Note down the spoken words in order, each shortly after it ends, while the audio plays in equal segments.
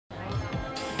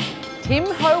Tim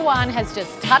Ho Wan has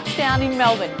just touched down in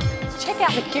Melbourne. Check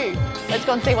out the queue. Let's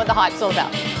go and see what the hype's all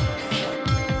about.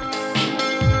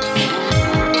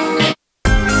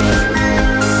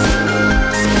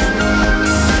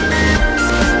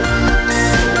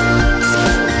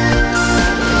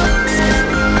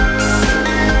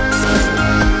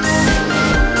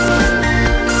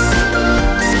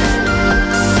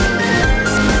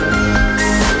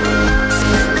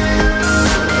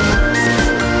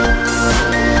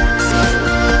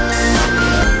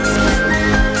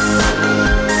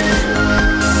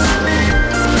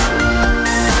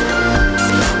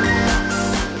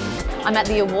 I'm at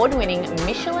the award-winning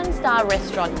Michelin star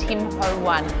restaurant Tim Ho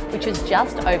Wan, which has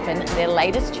just opened their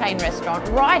latest chain restaurant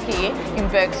right here in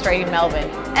Bourke Street in Melbourne.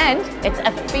 And it's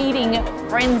a feeding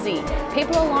frenzy.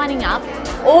 People are lining up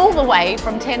all the way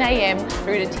from 10 a.m.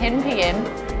 through to 10 p.m,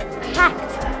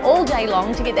 packed all day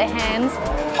long to get their hands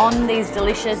on these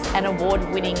delicious and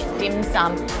award-winning dim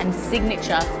sum and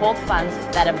signature pork buns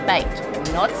that are baked,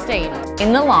 not steamed.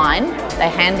 In the line, they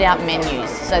hand out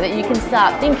menus so that you can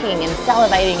start thinking and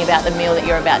salivating about the meal that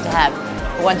you're about to have.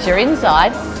 But once you're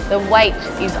inside, the wait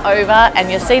is over and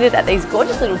you're seated at these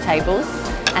gorgeous little tables,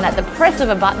 and at the press of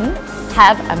a button,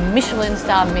 have a Michelin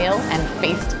star meal and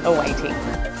feast awaiting.